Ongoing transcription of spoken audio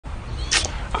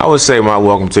I would say my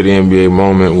welcome to the NBA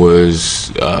moment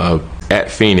was at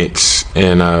Phoenix,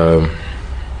 and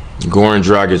Goran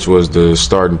Dragic was the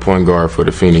starting point guard for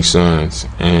the Phoenix Suns.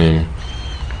 And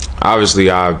obviously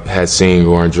I had seen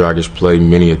Goran Dragic play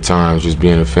many a times, just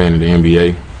being a fan of the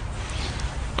NBA.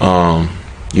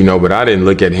 You know, but I didn't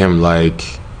look at him like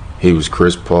he was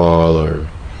Chris Paul or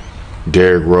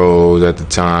Derrick Rose at the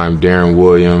time, Darren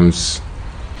Williams.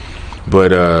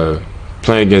 But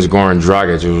playing against Goran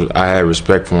Dragic, I had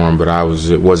respect for him, but I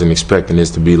wasn't expecting this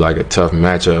to be like a tough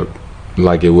matchup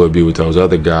like it would be with those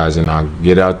other guys. And I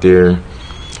get out there,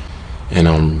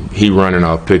 and he running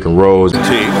off pick and rolls. Team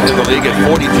in the league at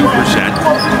 42%.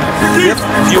 Fifth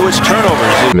fewest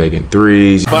turnovers. Making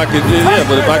threes. If I could,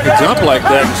 but if I could jump like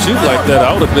that and shoot like that,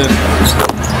 I would have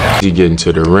been. He getting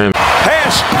to the rim.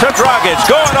 Pass to Dragic,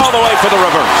 going all the way for the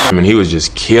reverse. I mean, he was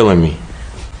just killing me.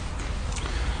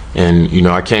 And, you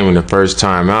know, I came in the first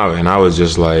time out, and I was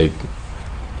just like,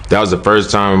 that was the first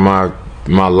time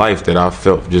in my life that I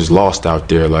felt just lost out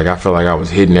there. Like, I felt like I was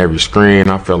hitting every screen.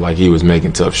 I felt like he was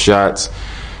making tough shots.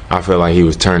 I felt like he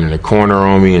was turning the corner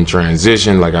on me in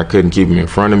transition. Like, I couldn't keep him in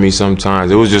front of me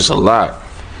sometimes. It was just a lot.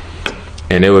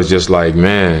 And it was just like,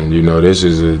 man, you know, this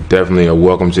is definitely a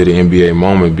welcome to the NBA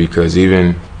moment, because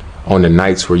even on the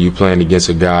nights where you playing against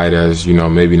a guy that's, you know,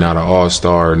 maybe not an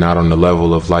all-star or not on the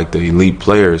level of like the elite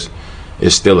players,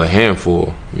 it's still a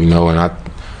handful, you know. And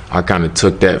I kind of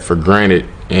took that for granted,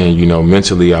 and, you know,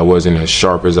 mentally I wasn't as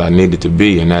sharp as I needed to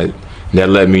be, and that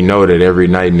let me know that every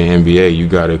night in the NBA you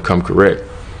got to come correct,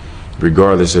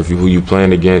 regardless of who you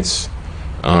playing against,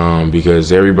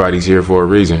 because everybody's here for a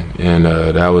reason. And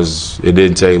it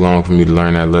didn't take long for me to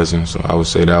learn that lesson. So I would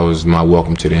say that was my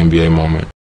welcome to the NBA moment.